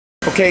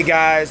Okay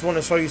guys, want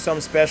to show you something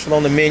special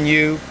on the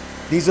menu.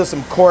 These are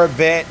some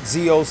Corvette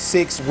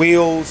Z06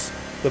 wheels.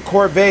 The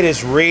Corvette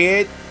is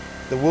red,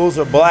 the wheels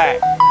are black.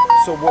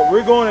 So what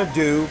we're going to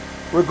do,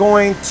 we're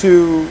going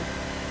to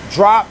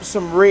drop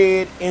some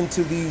red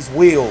into these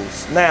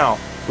wheels. Now,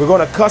 we're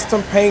going to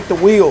custom paint the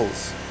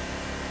wheels.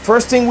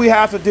 First thing we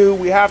have to do,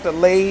 we have to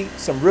lay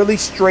some really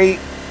straight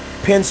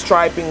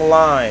pinstriping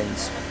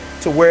lines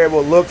to where it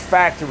will look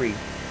factory.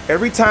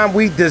 Every time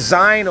we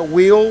design a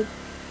wheel,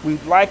 we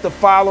like to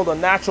follow the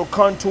natural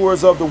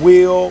contours of the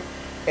wheel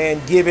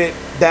and give it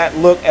that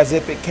look as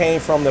if it came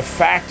from the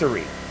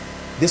factory.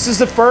 This is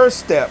the first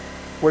step.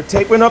 We're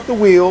taping up the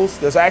wheels.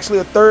 There's actually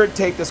a third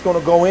tape that's going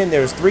to go in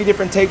there. There's 3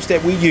 different tapes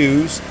that we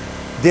use.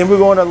 Then we're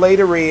going to lay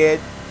the red.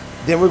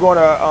 Then we're going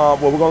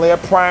to we're going to lay a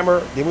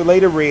primer. Then we lay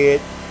the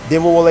red.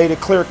 Then we'll lay the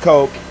clear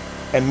coat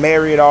and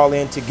marry it all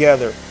in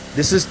together.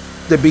 This is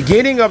the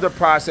beginning of the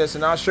process,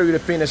 and I'll show you the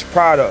finished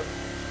product.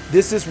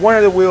 This is one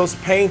of the wheels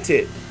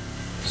painted.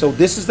 So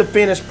this is the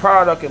finished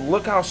product, and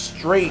look how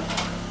straight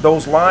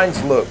those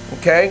lines look,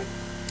 okay?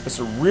 It's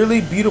a really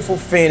beautiful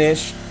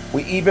finish.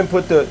 We even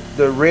put the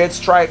red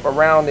stripe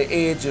around the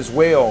edge as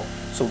well.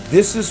 So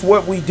this is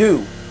what we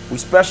do. We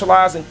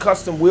specialize in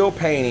custom wheel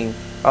painting.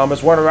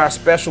 It's one of our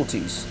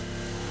specialties.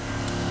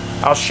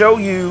 I'll show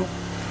you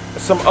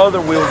some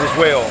other wheels as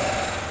well.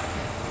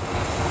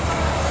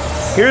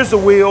 Here's the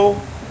wheel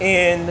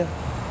in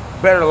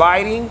better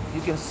lighting.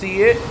 You can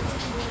see it.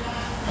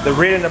 The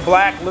red and the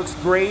black looks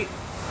great.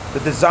 The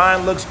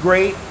design looks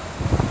great.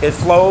 It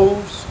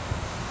flows,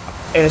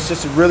 and it's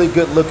just a really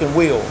good looking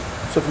wheel.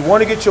 So if you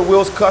want to get your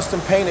wheels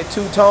custom painted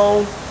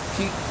two-tone,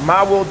 keep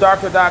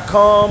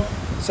mywheeldoctor.com,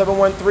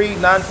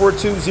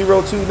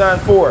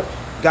 713-942-0294.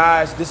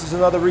 Guys, this is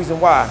another reason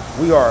why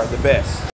we are the best.